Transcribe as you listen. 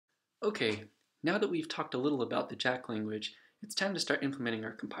Okay, now that we've talked a little about the Jack language, it's time to start implementing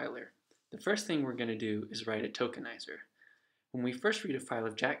our compiler. The first thing we're going to do is write a tokenizer. When we first read a file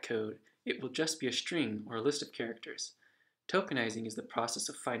of Jack code, it will just be a string or a list of characters. Tokenizing is the process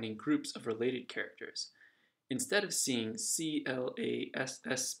of finding groups of related characters. Instead of seeing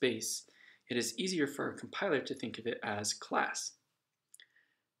CLASS space, it is easier for our compiler to think of it as class.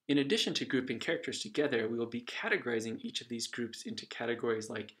 In addition to grouping characters together, we will be categorizing each of these groups into categories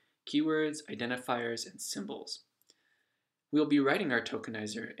like keywords, identifiers, and symbols. We'll be writing our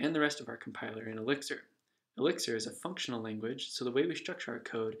tokenizer and the rest of our compiler in Elixir. Elixir is a functional language, so the way we structure our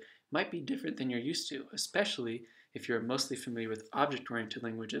code might be different than you're used to, especially if you're mostly familiar with object-oriented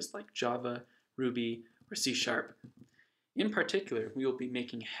languages like Java, Ruby, or C#. In particular, we will be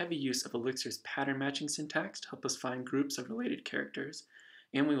making heavy use of Elixir's pattern matching syntax to help us find groups of related characters,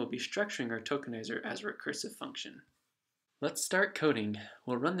 and we will be structuring our tokenizer as a recursive function. Let's start coding.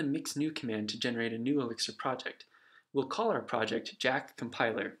 We'll run the mix new command to generate a new Elixir project. We'll call our project Jack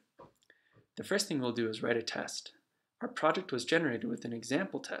Compiler. The first thing we'll do is write a test. Our project was generated with an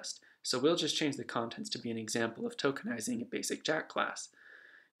example test, so we'll just change the contents to be an example of tokenizing a basic Jack class.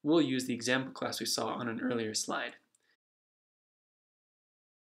 We'll use the example class we saw on an earlier slide.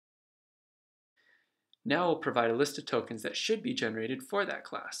 Now we'll provide a list of tokens that should be generated for that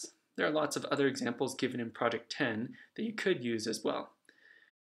class. There are lots of other examples given in Project 10 that you could use as well.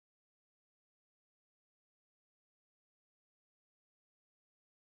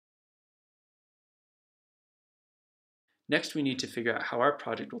 Next, we need to figure out how our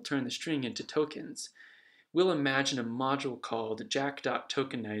project will turn the string into tokens. We'll imagine a module called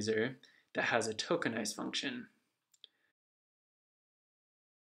jack.tokenizer that has a tokenize function.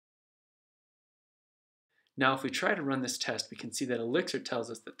 Now, if we try to run this test, we can see that Elixir tells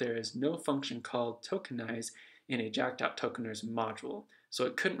us that there is no function called tokenize in a jack.tokenizer module, so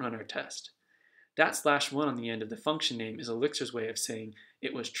it couldn't run our test. That /1 on the end of the function name is Elixir's way of saying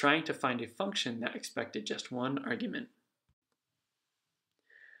it was trying to find a function that expected just one argument.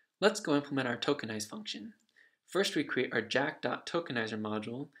 Let's go implement our tokenize function. First, we create our jack.tokenizer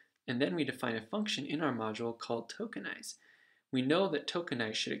module, and then we define a function in our module called tokenize. We know that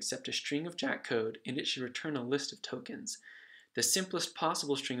tokenize should accept a string of Jack code, and it should return a list of tokens. The simplest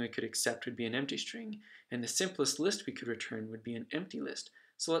possible string we could accept would be an empty string, and the simplest list we could return would be an empty list.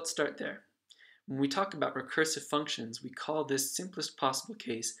 So let's start there. When we talk about recursive functions, we call this simplest possible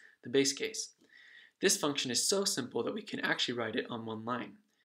case the base case. This function is so simple that we can actually write it on one line.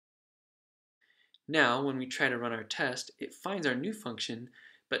 Now, when we try to run our test, it finds our new function,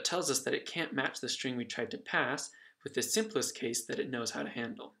 but tells us that it can't match the string we tried to pass with the simplest case that it knows how to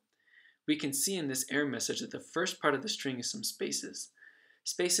handle. We can see in this error message that the first part of the string is some spaces.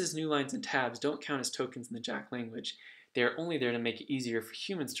 Spaces, new lines, and tabs don't count as tokens in the Jack language. They are only there to make it easier for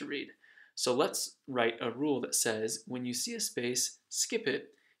humans to read. So let's write a rule that says, when you see a space, skip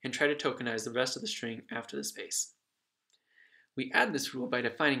it, and try to tokenize the rest of the string after the space. We add this rule by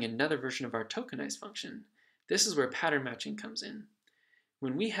defining another version of our tokenize function. This is where pattern matching comes in.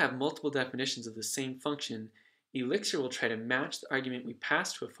 When we have multiple definitions of the same function, Elixir will try to match the argument we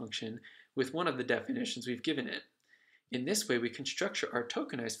pass to a function with one of the definitions we've given it. In this way, we can structure our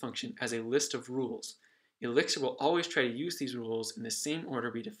tokenize function as a list of rules. Elixir will always try to use these rules in the same order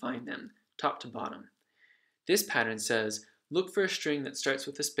we define them, top to bottom. This pattern says, look for a string that starts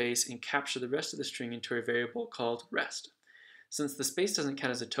with a space and capture the rest of the string into a variable called rest. Since the space doesn't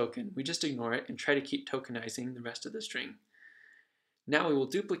count as a token, we just ignore it and try to keep tokenizing the rest of the string. Now we will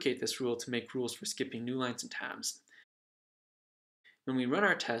duplicate this rule to make rules for skipping new lines and tabs. When we run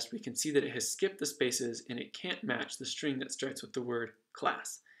our test, we can see that it has skipped the spaces and it can't match the string that starts with the word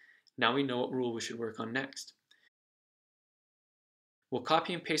class. Now we know what rule we should work on next. We'll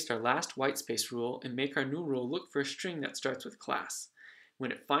copy and paste our last white space rule and make our new rule look for a string that starts with class.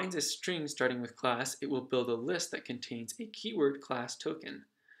 When it finds a string starting with class, it will build a list that contains a keyword class token.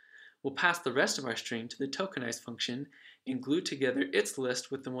 We'll pass the rest of our string to the tokenize function and glue together its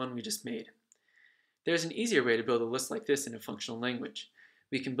list with the one we just made. There's an easier way to build a list like this in a functional language.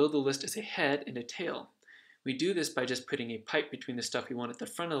 We can build a list as a head and a tail. We do this by just putting a pipe between the stuff we want at the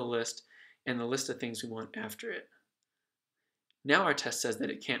front of the list and the list of things we want after it. Now our test says that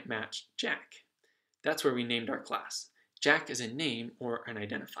it can't match Jack. That's where we named our class. Jack is a name or an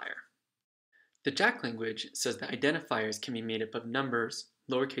identifier. The Jack language says that identifiers can be made up of numbers,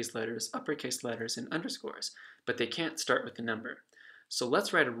 lowercase letters, uppercase letters, and underscores, but they can't start with a number. So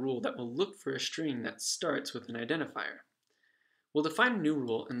let's write a rule that will look for a string that starts with an identifier. We'll define a new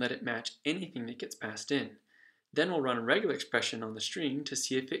rule and let it match anything that gets passed in. Then we'll run a regular expression on the string to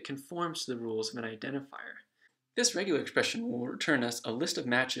see if it conforms to the rules of an identifier. This regular expression will return us a list of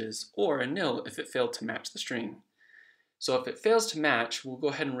matches or a nil if it failed to match the string. So if it fails to match, we'll go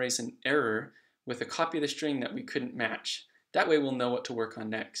ahead and raise an error with a copy of the string that we couldn't match. That way we'll know what to work on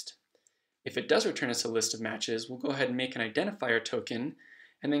next. If it does return us a list of matches, we'll go ahead and make an identifier token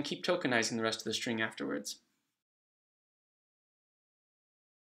and then keep tokenizing the rest of the string afterwards.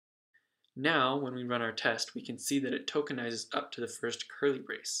 Now, when we run our test, we can see that it tokenizes up to the first curly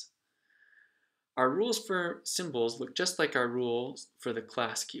brace. Our rules for symbols look just like our rules for the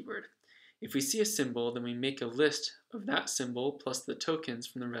class keyword. If we see a symbol, then we make a list of that symbol plus the tokens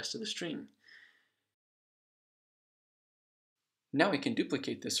from the rest of the string. Now we can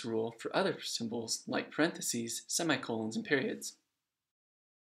duplicate this rule for other symbols like parentheses, semicolons, and periods.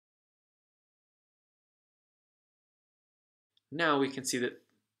 Now we can see that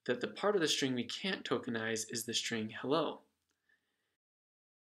the part of the string we can't tokenize is the string hello.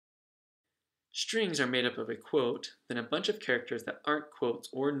 Strings are made up of a quote, then a bunch of characters that aren't quotes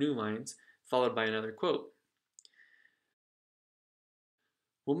or new lines, followed by another quote.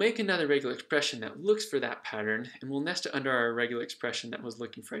 We'll make another regular expression that looks for that pattern, and we'll nest it under our regular expression that was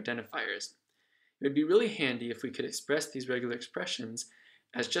looking for identifiers. It would be really handy if we could express these regular expressions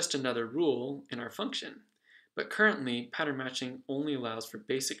as just another rule in our function. But currently, pattern matching only allows for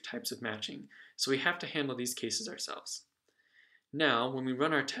basic types of matching, so we have to handle these cases ourselves. Now, when we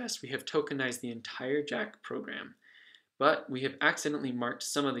run our test, we have tokenized the entire Jack program, but we have accidentally marked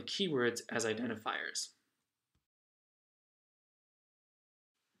some of the keywords as identifiers.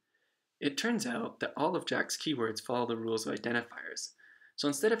 It turns out that all of Jack's keywords follow the rules of identifiers. So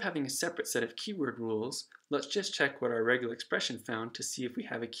instead of having a separate set of keyword rules, let's just check what our regular expression found to see if we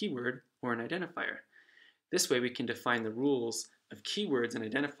have a keyword or an identifier. This way we can define the rules of keywords and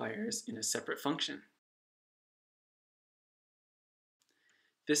identifiers in a separate function.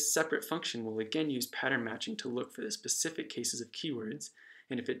 This separate function will again use pattern matching to look for the specific cases of keywords,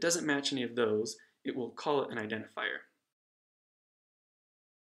 and if it doesn't match any of those, it will call it an identifier.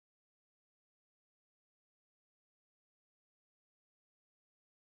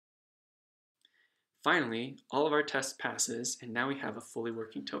 Finally, all of our tests passes, and now we have a fully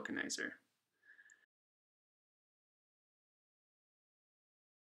working tokenizer.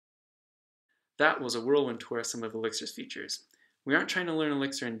 That was a whirlwind tour of some of Elixir's features. We aren't trying to learn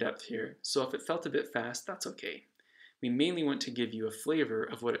Elixir in depth here, so if it felt a bit fast, that's okay. We mainly want to give you a flavor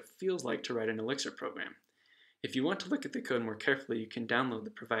of what it feels like to write an Elixir program. If you want to look at the code more carefully, you can download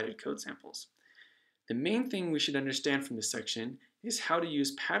the provided code samples. The main thing we should understand from this section is how to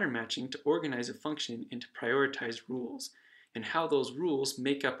use pattern matching to organize a function into prioritized rules, and how those rules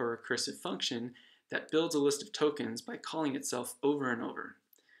make up a recursive function that builds a list of tokens by calling itself over and over.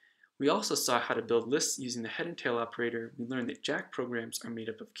 We also saw how to build lists using the head and tail operator. We learned that Jack programs are made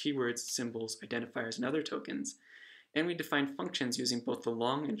up of keywords, symbols, identifiers, and other tokens, and we defined functions using both the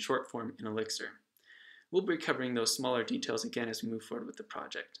long and short form in Elixir. We'll be covering those smaller details again as we move forward with the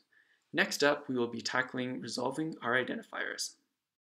project. Next up, we will be tackling resolving our identifiers.